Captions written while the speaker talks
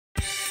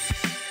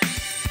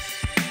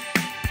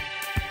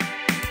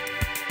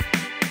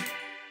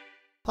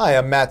Hi,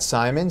 I'm Matt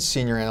Simon,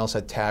 Senior Analyst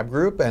at TABB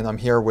Group, and I'm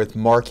here with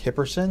Mark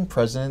Hipperson,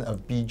 President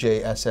of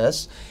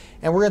BJSS.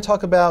 And we're going to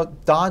talk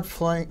about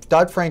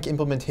Dodd-Frank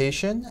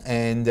implementation,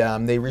 and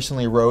they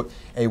recently wrote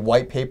a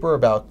white paper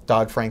about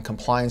Dodd-Frank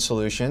compliance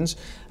solutions,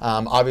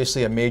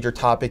 obviously a major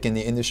topic in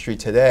the industry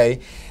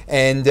today.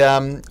 And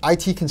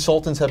IT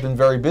consultants have been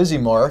very busy,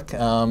 Mark.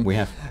 We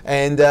have.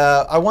 And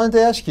I wanted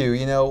to ask you,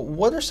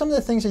 what are some of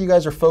the things that you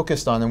guys are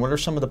focused on, and what are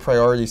some of the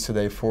priorities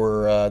today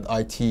for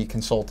IT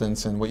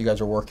consultants and what you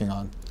guys are working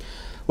on?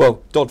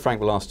 Well, Dodd-Frank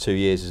the last 2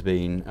 years has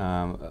been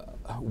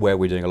where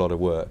we're doing a lot of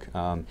work.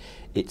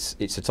 It's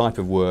a type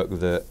of work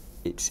that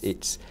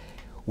it's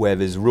where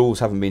there's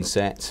rules haven't been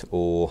set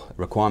or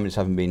requirements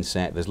haven't been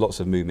set. There's lots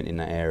of movement in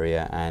that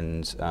area,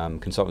 and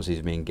consultancies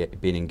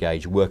have been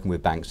engaged working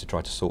with banks to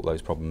try to sort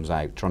those problems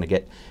out, trying to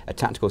get a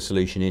tactical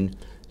solution in,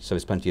 so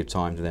there's plenty of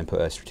time to then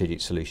put a strategic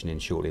solution in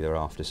shortly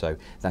thereafter. So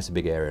that's a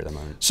big area at the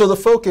moment. So the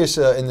focus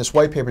in this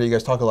white paper that you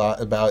guys talk a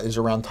lot about is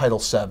around Title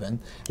VII.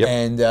 Yep.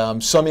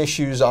 And some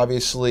issues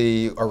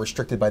obviously are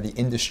restricted by the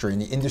industry, and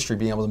the industry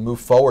being able to move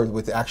forward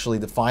with actually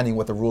defining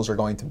what the rules are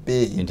going to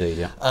be. Indeed,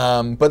 yeah.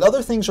 But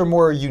other things are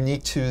more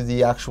unique to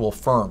the actual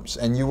firms.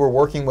 And you were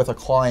working with a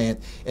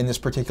client in this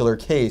particular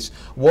case.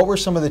 What were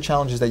some of the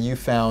challenges that you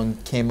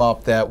found came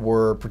up that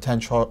were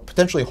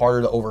potentially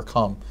harder to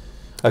overcome?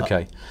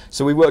 Okay,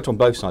 so we worked on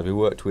both sides. We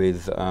worked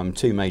with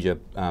two major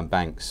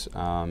banks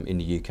in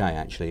the UK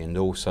actually, and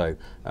also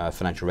a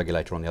financial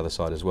regulator on the other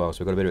side as well. So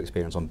we've got a bit of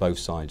experience on both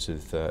sides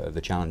of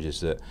the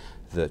challenges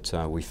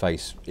that we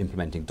face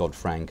implementing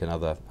Dodd-Frank and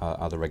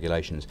other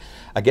regulations.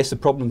 I guess the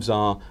problems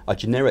are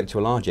generic to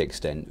a large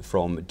extent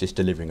from just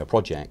delivering a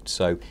project.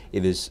 So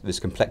if there's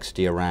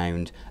complexity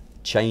around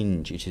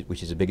change,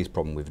 which is the biggest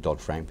problem with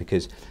Dodd-Frank,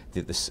 because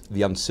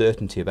the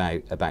uncertainty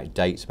about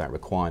dates, about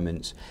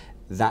requirements,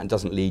 that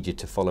doesn't lead you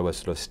to follow a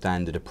sort of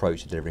standard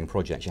approach to delivering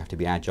projects. You have to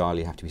be agile,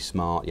 you have to be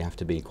smart, you have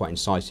to be quite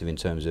incisive in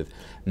terms of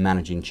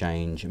managing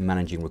change,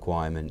 managing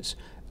requirements,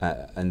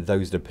 and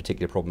those are the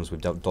particular problems with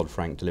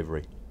Dodd-Frank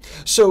delivery.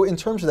 So in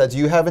terms of that, do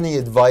you have any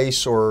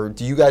advice, or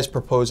do you guys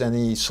propose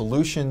any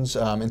solutions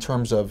in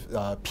terms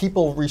of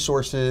people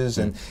resources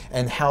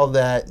and how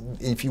that,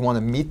 if you want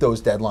to meet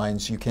those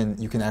deadlines, you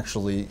can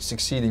actually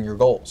succeed in your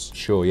goals?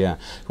 Sure, yeah.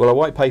 Well, our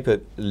white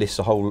paper lists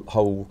a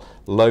whole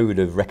load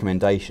of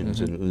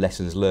recommendations and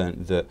lessons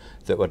learned that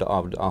I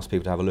would ask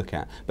people to have a look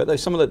at. But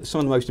some of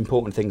the most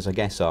important things, I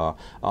guess, are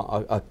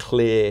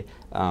clear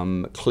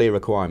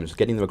requirements,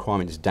 getting the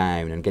requirements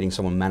down and getting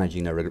someone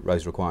managing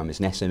those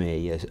requirements, an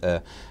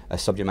SME, a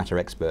subject matter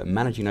expert,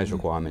 managing those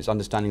requirements,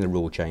 understanding the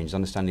rule changes,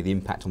 understanding the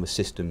impact on the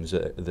systems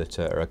that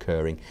are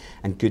occurring,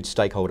 and good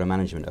stakeholder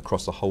management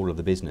across the whole of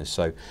the business.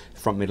 So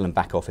front, middle and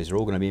back office are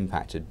all going to be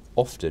impacted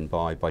often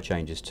by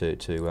changes to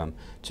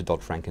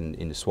Dodd-Frank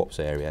in the swaps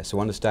area. So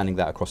understanding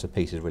that across the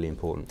piece is really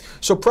important.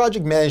 So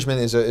project management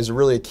is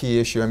really a key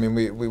issue. I mean,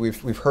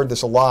 we've heard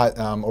this a lot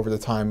over the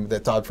time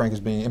that Dodd-Frank is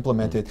being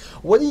implemented.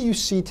 What do you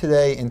see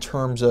today in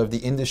terms of the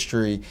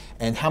industry,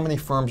 and how many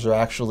firms are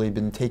actually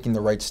been taking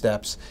the right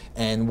steps,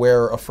 and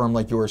where a firm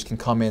like yours can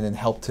come in and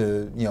help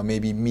to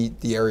maybe meet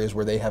the areas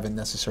where they haven't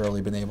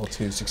necessarily been able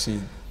to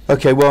succeed?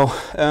 Okay, well,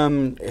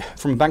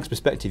 from a bank's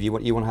perspective, you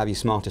want to have your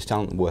smartest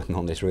talent working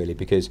on this, really,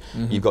 because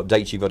you've got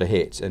dates you've got to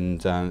hit,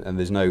 and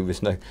there's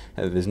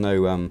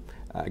no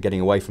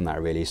getting away from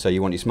that, really. So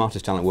you want your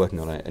smartest talent working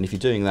on it, and if you're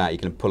doing that, you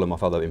can pull them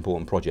off other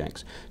important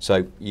projects.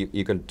 So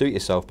you can do it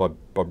yourself by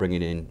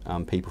bringing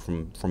in people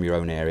from your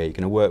own area. You're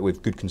going to work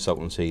with good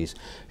consultancies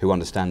who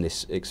understand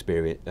this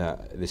experience,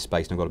 this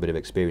space, and have got a bit of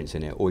experience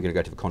in it, or you're going to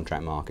go to the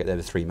contract market. They're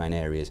the three main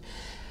areas.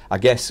 I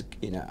guess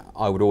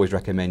I would always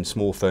recommend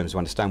small firms who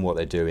understand what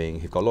they're doing,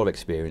 who've got a lot of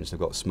experience, who've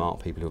got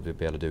smart people who'll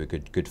be able to do a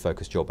good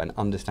focused job, and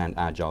understand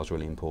agile is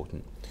really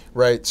important.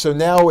 Right. So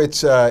now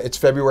it's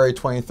February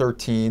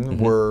 2013.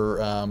 We're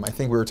I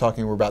think we're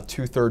about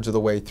 2/3 of the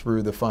way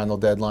through the final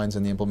deadlines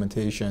and the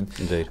implementation.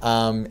 Indeed.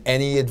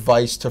 Any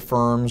advice to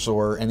firms,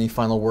 or any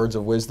final words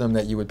of wisdom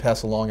that you would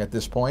pass along at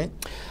this point?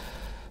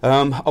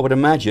 I would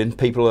imagine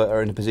people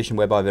are in a position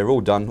whereby they're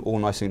all done, all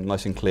nice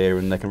and clear,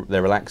 and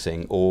they're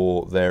relaxing,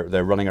 or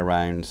they're running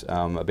around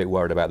a bit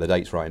worried about the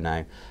dates right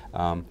now.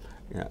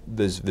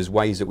 There's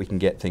ways that we can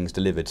get things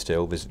delivered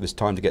still. There's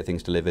time to get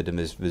things delivered, and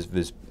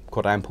there's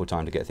quite ample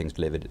time to get things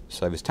delivered.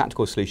 So there's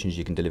tactical solutions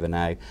you can deliver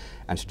now,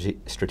 and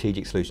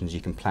strategic solutions you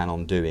can plan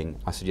on doing.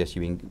 I suggest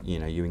you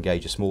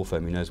engage a small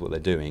firm who knows what they're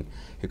doing,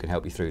 who can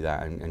help you through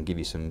that and give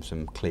you some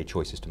clear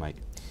choices to make.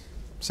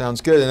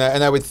 Sounds good,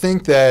 and I would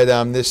think that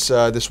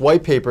this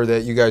white paper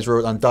that you guys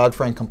wrote on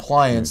Dodd-Frank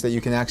compliance that you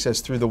can access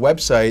through the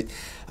website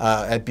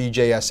at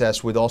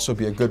BJSS would also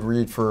be a good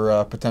read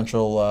for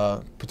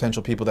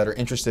potential people that are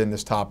interested in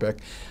this topic.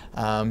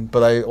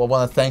 But I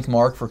want to thank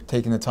Mark for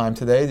taking the time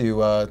today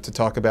to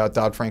talk about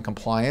Dodd-Frank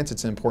compliance.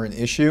 It's an important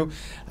issue.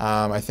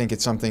 I think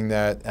it's something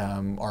that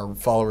our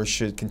followers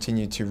should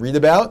continue to read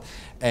about,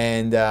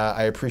 and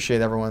I appreciate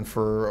everyone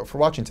for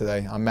watching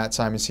today. I'm Matt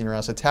Simon, Senior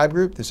Analyst at TABB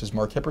Group. This is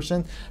Mark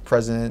Hipperson,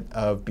 President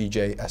of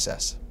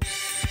BJSS.